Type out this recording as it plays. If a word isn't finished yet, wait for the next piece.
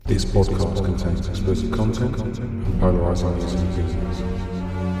This podcast contains explicit content and polarizing views and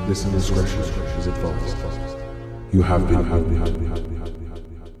opinions. Listener discretion is advised. You have been warned.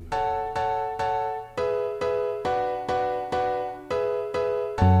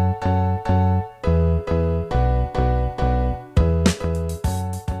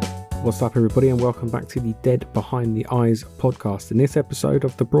 What's up, everybody, and welcome back to the Dead Behind the Eyes podcast. In this episode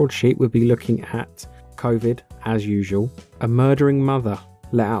of the Broadsheet, we'll be looking at COVID, as usual, a murdering mother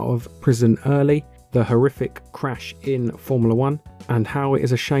let out of prison early, the horrific crash in Formula 1, and how it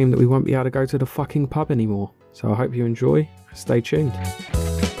is a shame that we won't be able to go to the fucking pub anymore. So I hope you enjoy. Stay tuned.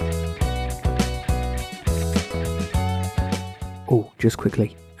 Oh, just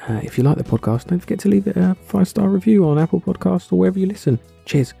quickly, if you like the podcast, don't forget to leave it a 5-star review on Apple Podcasts or wherever you listen.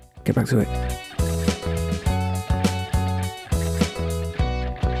 Cheers. Get back to it.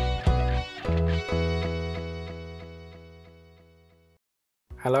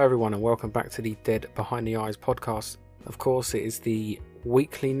 Hello everyone and welcome back to the Dead Behind the Eyes podcast. Of course, it is the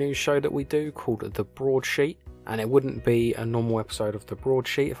weekly news show that we do called The Broadsheet, and it wouldn't be a normal episode of The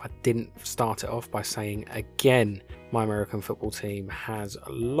Broadsheet if I didn't start it off by saying again, my American football team has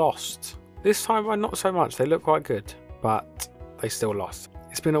lost. This time by not so much, they look quite good, but they still lost.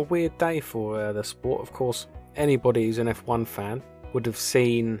 It's been a weird day for the sport. Of course, anybody who's an F1 fan would have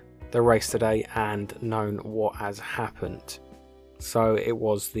seen the race today and known what has happened. So it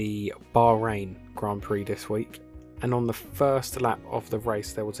was the Bahrain Grand Prix this week, and on the first lap of the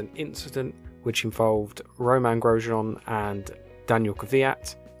race there was an incident which involved Romain Grosjean and Daniel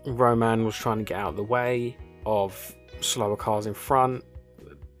Kvyat. Romain was trying to get out of the way of slower cars in front,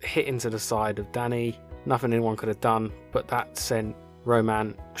 hit into the side of Danny. Nothing anyone could have done, but that sent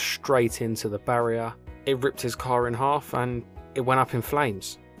Romain straight into the barrier. It ripped his car in half and it went up in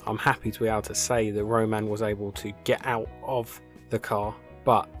flames. I'm happy to be able to say that Romain was able to get out of the car,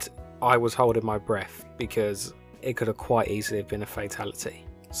 but I was holding my breath because it could have quite easily have been a fatality.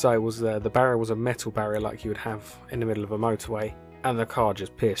 So it was the barrier was a metal barrier like you would have in the middle of a motorway, and the car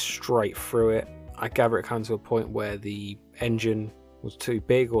just pierced straight through it. I gather it came to a point where the engine was too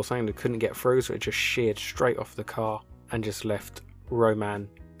big or something that couldn't get through, so it just sheared straight off the car and just left Romain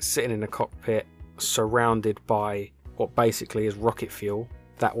sitting in the cockpit surrounded by what basically is rocket fuel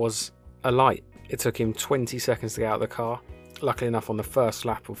that was alight. It took him 20 seconds to get out of the car. Luckily enough, on the first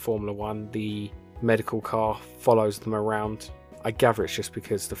lap of Formula 1, the medical car follows them around. I gather it's just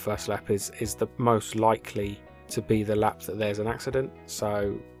because the first lap is the most likely to be the lap that there's an accident,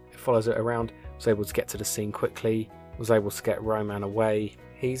 so it follows it around. Was able to get to the scene quickly, was able to get Romain away.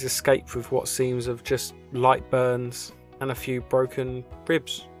 He's escaped with what seems of just light burns and a few broken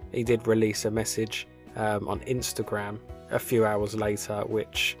ribs. He did release a message on Instagram a few hours later,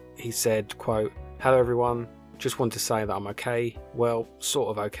 which he said, quote, "Hello everyone, just want to say that I'm okay, well, sort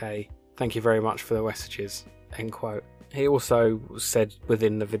of okay. Thank you very much for the messages," end quote. He also said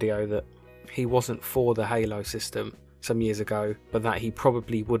within the video that he wasn't for the Halo system some years ago, but that he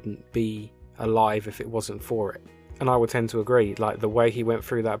probably wouldn't be alive if it wasn't for it. And I would tend to agree, like the way he went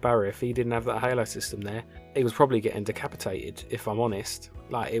through that barrier, if he didn't have that Halo system there, he was probably getting decapitated, if I'm honest.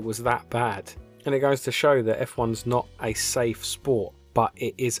 Like, it was that bad. And it goes to show that F1's not a safe sport, but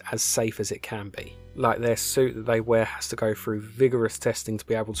it is as safe as it can be. Like, their suit that they wear has to go through vigorous testing to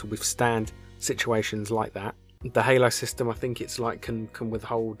be able to withstand situations like that. The Halo system, I think it's like can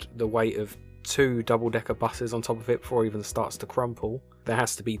withhold the weight of 2 double-decker buses on top of it before it even starts to crumple. There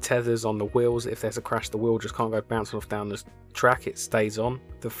has to be tethers on the wheels. If there's a crash, the wheel just can't go bouncing off down the track, it stays on.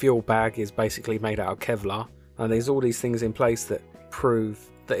 The fuel bag is basically made out of Kevlar, and there's all these things in place that prove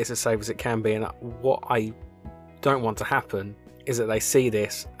that it's as safe as it can be. And what I don't want to happen is that they see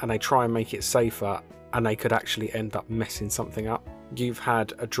this and they try and make it safer and they could actually end up messing something up. You've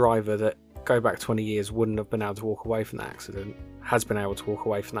had a driver that, go back 20 years, wouldn't have been able to walk away from that accident, has been able to walk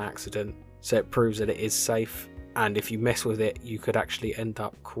away from that accident. So it proves that it is safe, and if you mess with it, you could actually end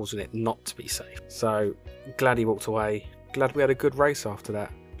up causing it not to be safe. So glad he walked away. Glad we had a good race after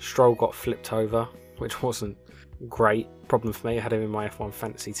that. Stroll got flipped over, which wasn't great. Problem for me, I had him in my F1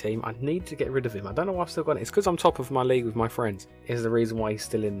 fantasy team. I need to get rid of him. I don't know why I've still got it. It's because I'm top of my league with my friends is the reason why he's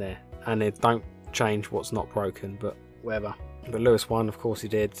still in there. And it don't change what's not broken, but whatever. But Lewis won, of course he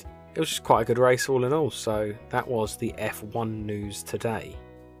did. It was just quite a good race all in all. So that was the F1 news today.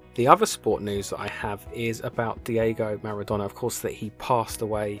 The other sport news that I have is about Diego Maradona. Of course, that he passed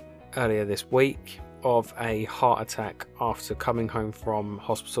away earlier this week of a heart attack after coming home from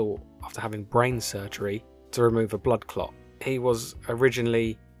hospital after having brain surgery to remove a blood clot. He was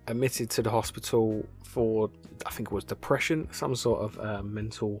originally admitted to the hospital for, I think it was depression, some sort of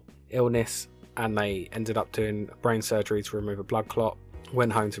mental illness, and they ended up doing brain surgery to remove a blood clot.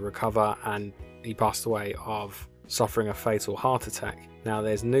 went home to recover, and he passed away of suffering a fatal heart attack. Now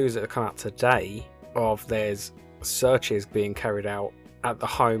there's news that have come out today of there's searches being carried out at the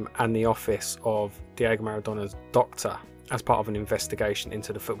home and the office of Diego Maradona's doctor as part of an investigation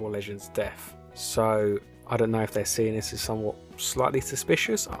into the football legend's death. So I don't know if they're seeing this as somewhat slightly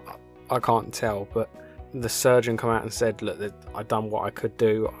suspicious. I can't tell, but the surgeon come out and said, look, I've done what I could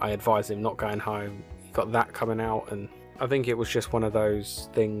do. I advised him not going home. He got that coming out, and I think it was just one of those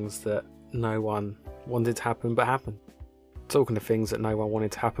things that no one wanted to happen but happened. Talking of things that no one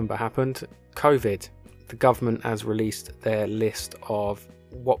wanted to happen but happened, COVID. The government has released their list of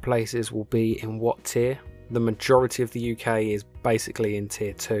what places will be in what tier. The majority of the UK is basically in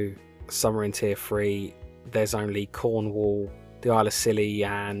tier 2. Some are in tier 3. There's only Cornwall, the Isle of Scilly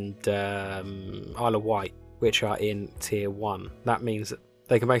and Isle of Wight, which are in tier 1. That means that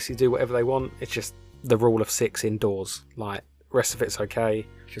they can basically do whatever they want. It's just the rule of 6 indoors. Like, rest of it's okay.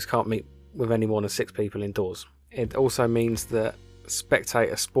 Just can't meet with any more than 6 people indoors. It also means that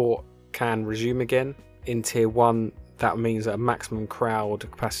spectator sport can resume again. In tier 1, that means a maximum crowd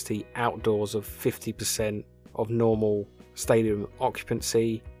capacity outdoors of 50% of normal stadium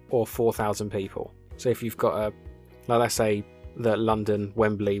occupancy, or 4,000 people. So if you've got let's say that London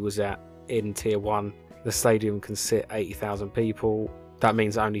Wembley was in tier 1, the stadium can sit 80,000 people. That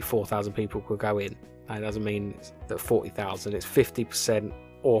means only 4,000 people could go in. That doesn't mean that 40,000. It's 50%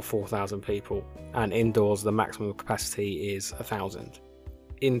 or 4,000 people. And indoors, the maximum capacity is 1,000.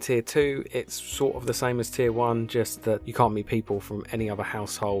 In tier 2, it's sort of the same as tier 1, just that you can't meet people from any other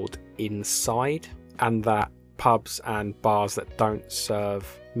household inside, and that pubs and bars that don't serve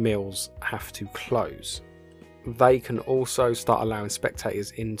meals have to close. They can also start allowing spectators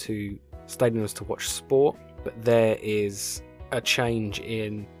into stadiums to watch sport, but there is a change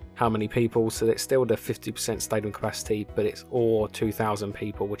in how many people, so it's still the 50% stadium capacity, but it's or 2,000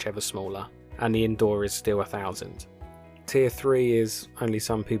 people, whichever smaller, and the indoor is still 1,000. Tier 3 is only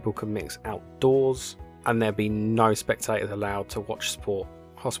some people can mix outdoors, and there'll be no spectators allowed to watch sport.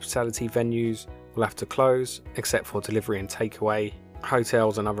 Hospitality venues will have to close, except for delivery and takeaway.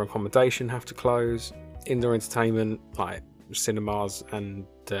 Hotels and other accommodation have to close. Indoor entertainment, like cinemas and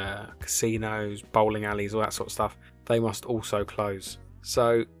casinos, bowling alleys, all that sort of stuff, they must also close.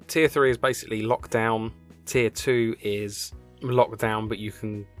 So tier 3 is basically lockdown. Tier 2 is lockdown, but you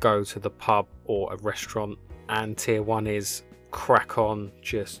can go to the pub or a restaurant. And tier 1 is crack on,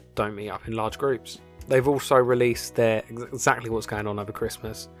 just don't meet up in large groups. They've also released exactly what's going on over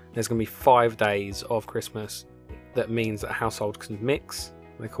Christmas. There's going to be 5 days of Christmas. That means that a household can mix.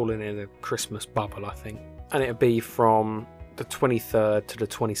 They're calling it a Christmas bubble, I think. And it'll be from the 23rd to the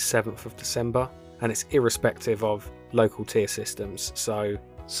 27th of December. And it's irrespective of local tier systems. So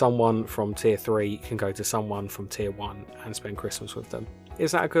someone from tier 3 can go to someone from tier 1 and spend Christmas with them.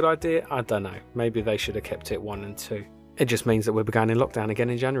 Is that a good idea? I don't know. Maybe they should have kept it 1 and 2. It just means that we'll be going in lockdown again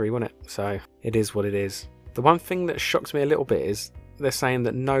in January, won't it? So it is what it is. The one thing that shocks me a little bit is they're saying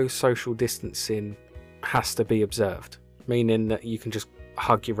that no social distancing has to be observed, meaning that you can just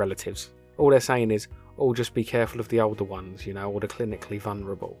hug your relatives. All they're saying is, just be careful of the older ones, or the clinically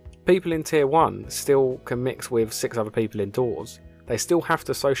vulnerable. People in tier 1 still can mix with 6 other people indoors. They still have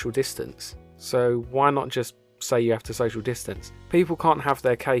to social distance. So why not just say you have to social distance? People can't have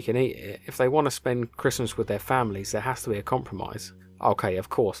their cake and eat it. If they want to spend Christmas with their families, there has to be a compromise. Okay, of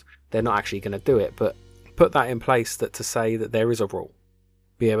course, they're not actually going to do it, but put that in place to say that there is a rule.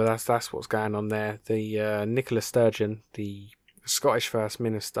 But yeah, but that's what's going on there. The Nicola Sturgeon, the Scottish First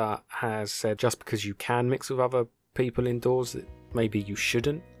Minister, has said just because you can mix with other people indoors, that maybe you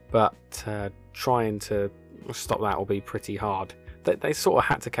shouldn't, but trying to stop that will be pretty hard. They sort of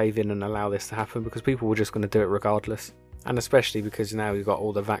had to cave in and allow this to happen because people were just going to do it regardless. And especially because now we've got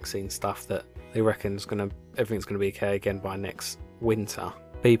all the vaccine stuff that they reckon everything's going to be okay again by next winter.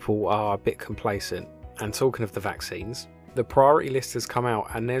 People are a bit complacent. And talking of the vaccines, the priority list has come out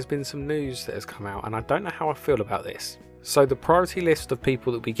and there's been some news that has come out, and I don't know how I feel about this. So the priority list of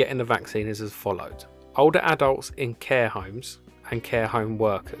people that will be getting the vaccine is as followed. Older adults in care homes and care home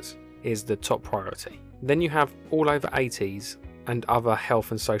workers is the top priority. Then you have all over 80s and other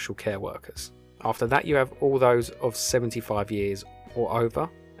health and social care workers. After that you have all those of 75 years or over,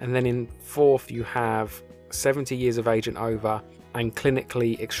 and then in fourth you have 70 years of age and over and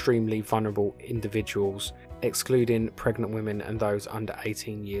clinically extremely vulnerable individuals, excluding pregnant women and those under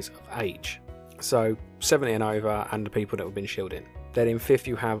 18 years of age. So 70 and over and the people that have been shielded. Then in fifth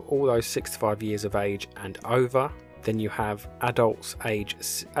you have all those 65 years of age and over. Then you have adults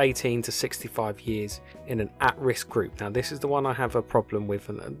aged 18 to 65 years in an at-risk group. Now this is the one I have a problem with,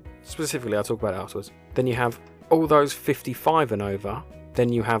 and specifically I'll talk about it afterwards. Then you have all those 55 and over,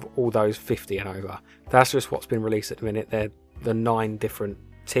 Then you have all those 50 and over. That's just what's been released at the minute. They're the 9 different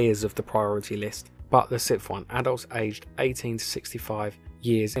tiers of the priority list. But the 6th one, adults aged 18 to 65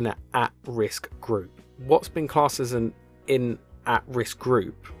 years in an at-risk group. What's been classed as an at-risk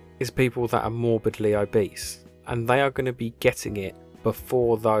group is people that are morbidly obese, and they are going to be getting it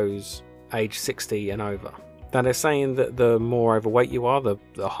before those age 60 and over. Now they're saying that the more overweight you are, the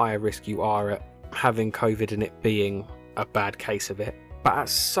higher risk you are at having COVID and it being a bad case of it. But at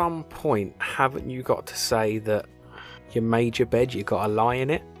some point, haven't you got to say that you made your bed, you got to lie in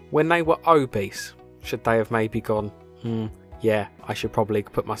it? When they were obese, should they have maybe gone, yeah, I should probably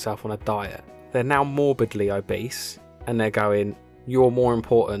put myself on a diet? They're now morbidly obese, and they're going, you're more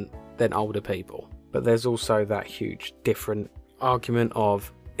important than older people. But there's also that huge different argument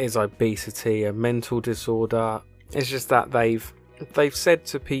of, is obesity a mental disorder? It's just that they've said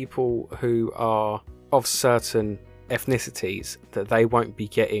to people who are of certain ethnicities that they won't be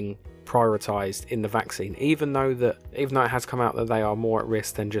getting prioritised in the vaccine, even though it has come out that they are more at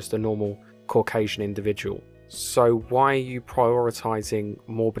risk than just a normal Caucasian individual. So why are you prioritising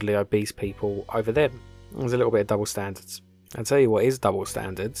morbidly obese people over them? There's a little bit of double standards. I'll tell you what is double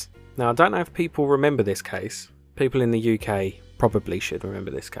standards. Now, I don't know if people remember this case. People in the UK probably should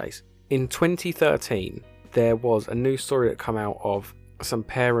remember this case. In 2013, there was a news story that came out of some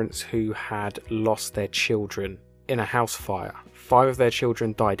parents who had lost their children in a house fire. 5 of their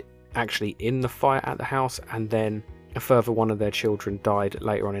children died actually in the fire at the house, and then a further 1 of their children died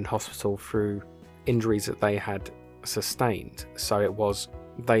later on in hospital through injuries that they had sustained. So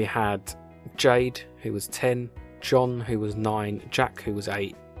they had Jade, who was 10, John, who was 9, Jack, who was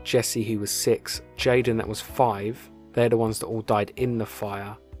 8, Jesse, who was 6, Jaden, that was 5. They're the ones that all died in the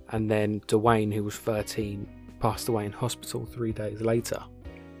fire, and then Dwayne, who was 13, passed away in hospital 3 days later.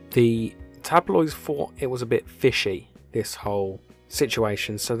 The tabloids thought it was a bit fishy, this whole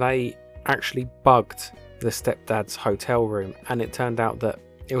situation, so they actually bugged the stepdad's hotel room, and it turned out that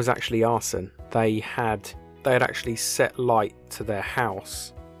it was actually arson. They had actually set light to their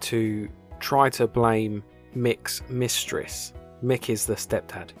house to try to blame Mick's mistress. Mick is the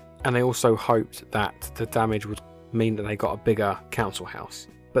stepdad, and they also hoped that the damage would mean that they got a bigger council house.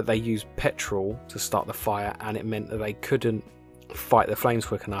 But they used petrol to start the fire, and it meant that they couldn't fight the flames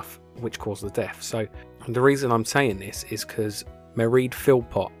quick enough, which caused the death. So the reason I'm saying this is because Mairead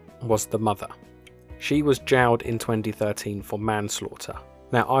Philpott was the mother. She was jailed in 2013 for manslaughter.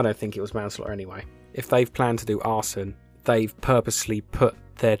 Now, I don't think it was manslaughter anyway. If they've planned to do arson, they've purposely put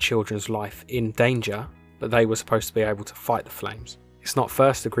their children's life in danger, but they were supposed to be able to fight the flames. It's not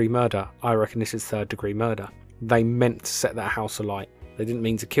first degree murder. I reckon this is third degree murder. They meant to set that house alight. They didn't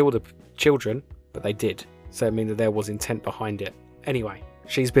mean to kill the children, but they did. So it means that there was intent behind it. Anyway,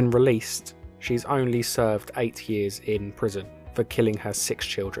 she's been released. She's only served 8 years in prison for killing her 6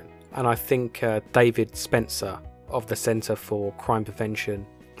 children. And I think David Spencer of the Centre for Crime Prevention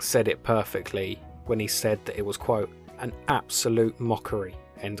said it perfectly when he said that it was, quote, an absolute mockery,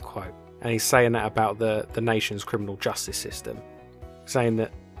 end quote. And he's saying that about the nation's criminal justice system, saying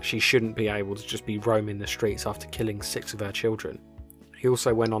that she shouldn't be able to just be roaming the streets after killing 6 of her children. He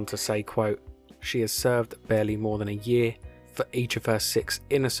also went on to say, quote, she has served barely more than a year for each of her 6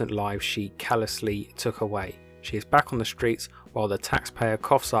 innocent lives she callously took away. She is back on the streets while the taxpayer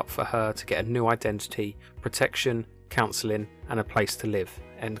coughs up for her to get a new identity, protection, counselling and a place to live,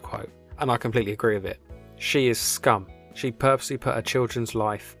 end quote. And I completely agree with it. She is scum. She purposely put her children's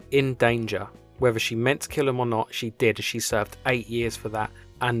life in danger. Whether she meant to kill them or not, she did. She served 8 years for that.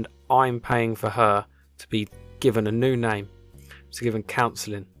 And I'm paying for her to be given a new name, to given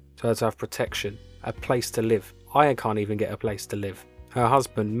counselling, to her to have protection, a place to live. I can't even get a place to live. Her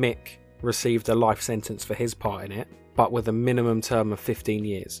husband, Mick, received a life sentence for his part in it, but with a minimum term of 15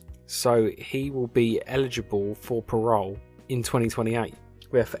 years. So he will be eligible for parole in 2028,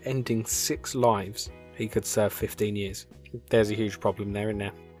 where for ending 6 lives, he could serve 15 years. There's a huge problem there, isn't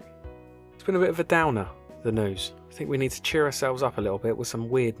there? It's been a bit of a downer, the news. I think we need to cheer ourselves up a little bit with some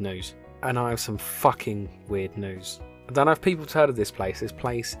weird news. And I have some fucking weird news. I don't know if people have heard of this place. This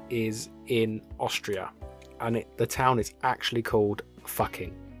place is in Austria, and the town is actually called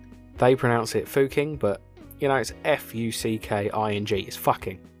Fucking. They pronounce it Fuking, but you know, it's F-U-C-K-I-N-G. It's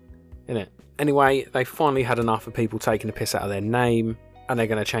fucking, isn't it? Anyway, they finally had enough of people taking the piss out of their name, and they're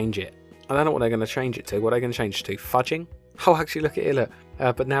going to change it. I don't know what they're going to change it to. What are they going to change it to? Fudging? Oh, actually, look at it, look.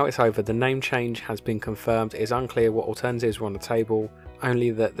 But now it's over. The name change has been confirmed. It is unclear what alternatives were on the table,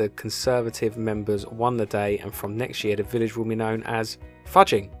 only that the Conservative members won the day, and from next year the village will be known as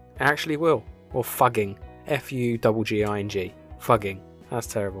Fudging. It actually will. Or Fugging. F-U-G-G-I-N-G. Fugging. That's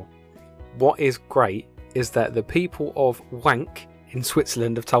terrible. What is great is that the people of Wank in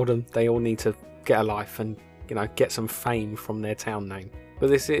Switzerland have told them they all need to get a life and, get some fame from their town name.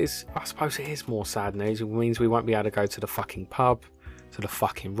 But I suppose it is more sad news. It means we won't be able to go to the fucking pub, to the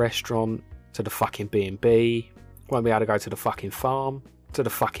fucking restaurant, to the fucking B&B. Won't be able to go to the fucking farm, to the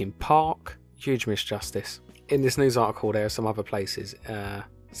fucking park. Huge misjustice. In this news article, there are some other places.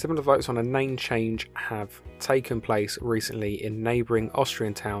 Similar votes on a name change have taken place recently in neighbouring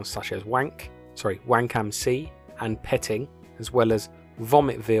Austrian towns such as Wank am See and Petting, as well as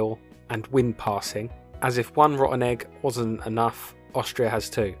Vomitville and Windpassing. As if one rotten egg wasn't enough, Austria has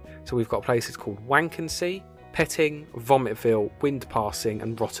two. So we've got places called Wank-am-See, Petting, Vomitville, Windpassing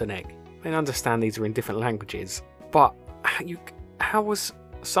and Rotten Egg. I understand these are in different languages, but how was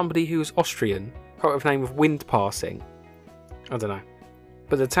somebody who's Austrian got the name of Windpassing? I don't know.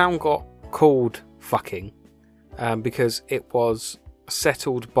 But the town got called fucking because it was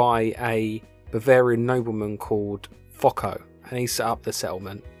settled by a Bavarian nobleman called Focko, and he set up the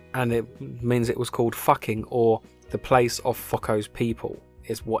settlement, and it means it was called fucking, or the place of Focko's people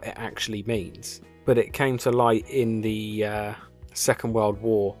is what it actually means. But it came to light in the Second World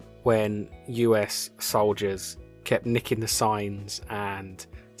War when US soldiers kept nicking the signs and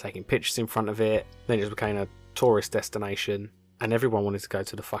taking pictures in front of it. Then it just became a tourist destination and everyone wanted to go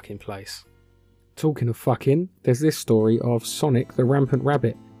to the fucking place. Talking of fucking, there's this story of Sonic the Rampant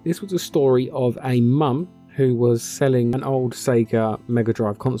Rabbit. This was a story of a mum who was selling an old Sega Mega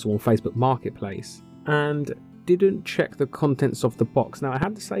Drive console on Facebook Marketplace and didn't check the contents of the box. Now, it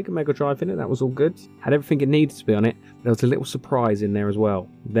had the Sega Mega Drive in it, that was all good. Had everything it needed to be on it, but there was a little surprise in there as well.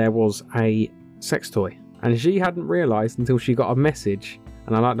 There was a sex toy, and she hadn't realised until she got a message,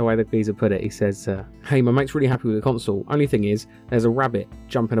 and I like the way the geezer put it. He says, hey, my mate's really happy with the console. Only thing is, there's a rabbit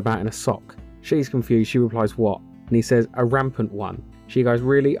jumping about in a sock. She's confused, she replies, what? And he says, a rampant one. She goes,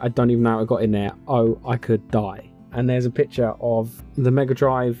 really? I don't even know how I got in there. Oh, I could die. And there's a picture of the Mega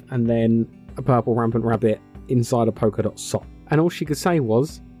Drive and then a purple rampant rabbit inside a polka dot sock. And all she could say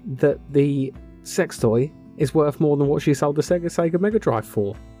was that the sex toy is worth more than what she sold the Sega Mega Drive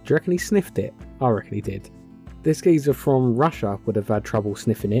for. Do you reckon he sniffed it? I reckon he did. This geezer from Russia would have had trouble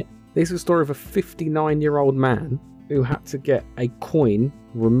sniffing it. This is a story of a 59-year-old man who had to get a coin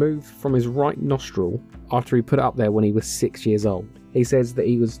removed from his right nostril after he put it up there when he was 6 years old. He says that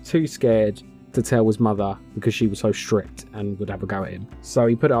he was too scared to tell his mother because she was so strict and would have a go at him. So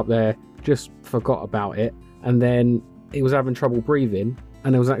he put it up there, just forgot about it, and then he was having trouble breathing,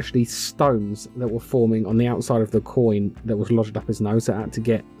 and there was actually stones that were forming on the outside of the coin that was lodged up his nose that had to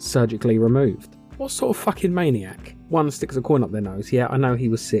get surgically removed. What sort of fucking maniac? One sticks a coin up their nose. Yeah, I know he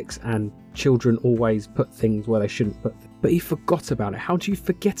was 6 and children always put things where they shouldn't put things. But he forgot about it. How do you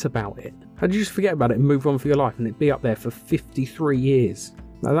forget about it? How do you just forget about it and move on for your life and it be up there for 53 years?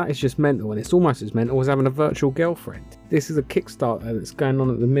 Now that is just mental, and it's almost as mental as having a virtual girlfriend. This is a Kickstarter that's going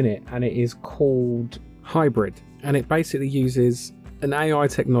on at the minute, and it is called Hybrid, and it basically uses an AI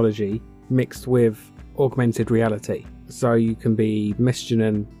technology mixed with augmented reality. So you can be messaging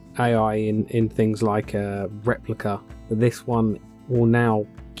an AI in things like a replica. This one will now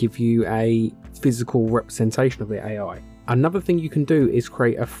give you a physical representation of the AI. Another thing you can do is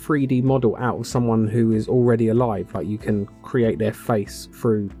create a 3D model out of someone who is already alive. Like, you can create their face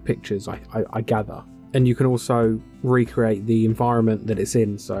through pictures, I gather. And you can also recreate the environment that it's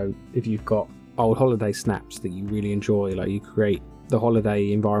in. So if you've got old holiday snaps that you really enjoy, like, you create the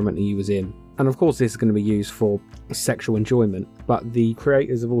holiday environment that you was in. And of course this is going to be used for sexual enjoyment, but the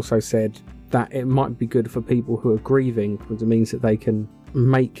creators have also said that it might be good for people who are grieving, because it means that they can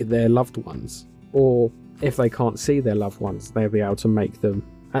make their loved ones, or if they can't see their loved ones, they'll be able to make them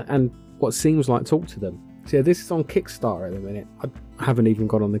and what seems like talk to them. So yeah, this is on Kickstarter at the minute. I haven't even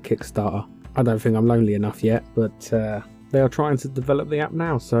got on the Kickstarter. I don't think I'm lonely enough yet, but they are trying to develop the app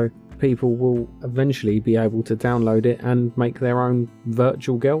now, so people will eventually be able to download it and make their own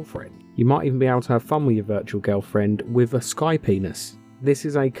virtual girlfriend. You might even be able to have fun with your virtual girlfriend with a sky penis. This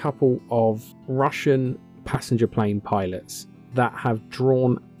is a couple of Russian passenger plane pilots that have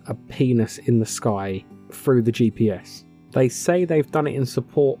drawn a penis in the sky through the GPS. They say they've done it in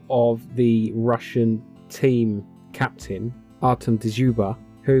support of the Russian team captain, Artem Dzyuba,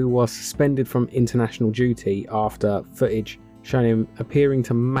 who was suspended from international duty after footage showing him appearing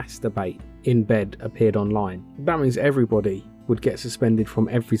to masturbate in bed appeared online. That means everybody would get suspended from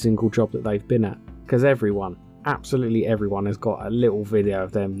every single job that they've been at, because everyone, absolutely everyone, has got a little video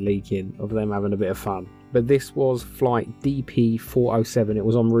of them leaking, of them having a bit of fun. But this was flight DP407. It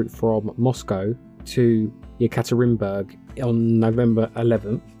was en route from Moscow to Yekaterinburg on November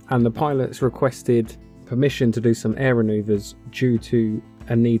 11th, and the pilots requested permission to do some air maneuvers due to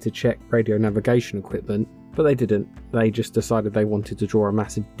a need to check radio navigation equipment but they didn't. They just decided they wanted to draw a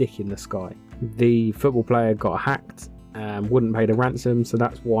massive dick in the sky. The football player got hacked and wouldn't pay the ransom, so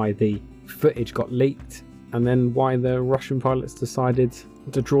that's why the footage got leaked, and then why the Russian pilots decided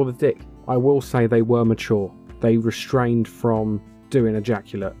to draw the dick. I will say they were mature. They restrained from doing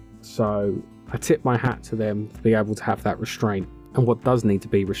ejaculate, so I tip my hat to them to be able to have that restraint. And what does need to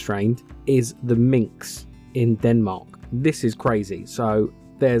be restrained is the minks in Denmark. This is crazy. So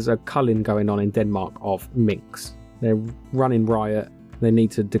there's a culling going on in Denmark of minks. They're running riot. They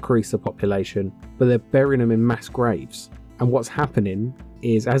need to decrease the population, but they're burying them in mass graves. And what's happening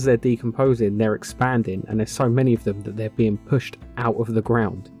is, as they're decomposing, they're expanding, and there's so many of them that they're being pushed out of the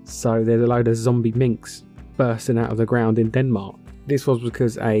ground. So there's a load of zombie minks bursting out of the ground in Denmark. This was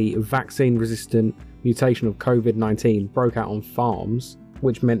because a vaccine-resistant mutation of COVID-19 broke out on farms,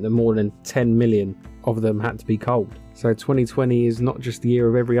 which meant that more than 10 million of them had to be culled. So 2020 is not just the year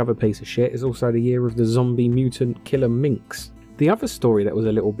of every other piece of shit, it's also the year of the zombie mutant killer minks. The other story that was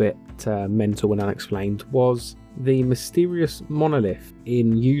a little bit mental and unexplained was the mysterious monolith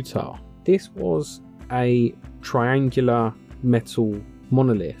in Utah. This was a triangular metal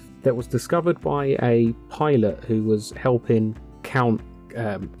monolith that was discovered by a pilot who was helping count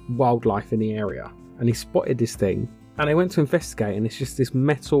wildlife in the area, and he spotted this thing, and they went to investigate, and it's just this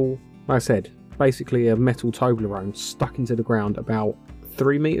metal, like I said, basically a metal Toblerone stuck into the ground about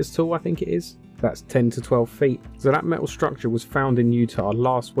 3 meters tall, I think it is. That's 10 to 12 feet. So that metal structure was found in Utah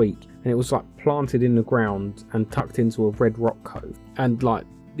last week, and it was like planted in the ground and tucked into a red rock cove. And like,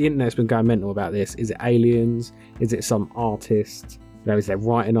 the internet's been going mental about this. Is it aliens? Is it some artist? You know, is there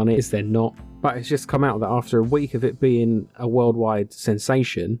writing on it? Is there not? But it's just come out that after a week of it being a worldwide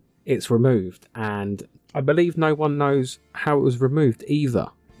sensation, it's removed. And I believe no one knows how it was removed either.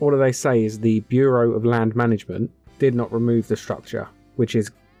 All they say is the Bureau of Land Management did not remove the structure, which is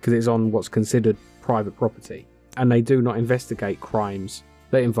because it's on what's considered private property. And they do not investigate crimes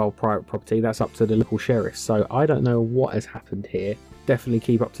that involve private property. That's up to the local sheriff. So I don't know what has happened here. Definitely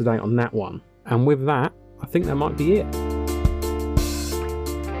keep up to date on that one. And with that, I think that might be it.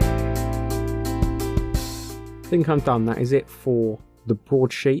 I think I'm done. That is it for the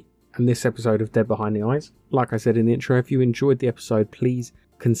broadsheet and this episode of Dead Behind the Eyes. Like I said in the intro, if you enjoyed the episode, please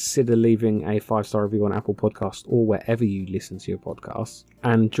consider leaving a 5-star review on Apple Podcasts or wherever you listen to your podcasts.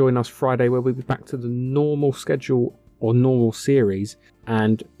 And join us Friday, where we'll be back to the normal schedule or normal series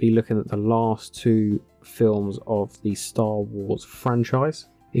and be looking at the last 2 films of the Star Wars franchise.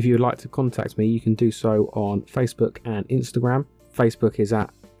 If you would like to contact me, you can do so on Facebook and Instagram. Facebook is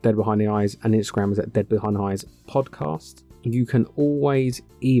at Dead Behind the Eyes and Instagram is at Dead Behind the Eyes Podcast. You can always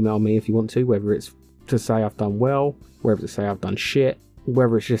email me if you want to, whether it's to say I've done well, whether it's to say I've done shit,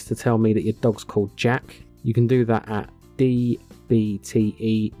 whether it's just to tell me that your dog's called Jack. You can do that at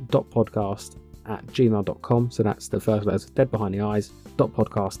dbte.podcast@gmail.com. So that's the first letters of Dead Behind the Eyes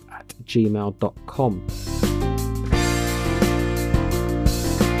 .podcast@gmail.com.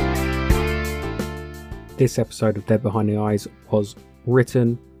 This episode of Dead Behind the Eyes was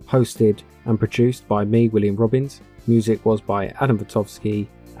written, hosted and produced by me, William Robbins. Music was by Adam Vitovsky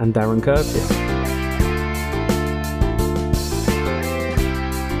and Darren Curtis.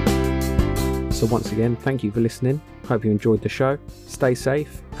 So once again, thank you for listening. Hope you enjoyed the show. Stay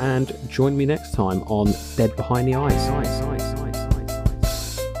safe and join me next time on Dead Behind the Eyes.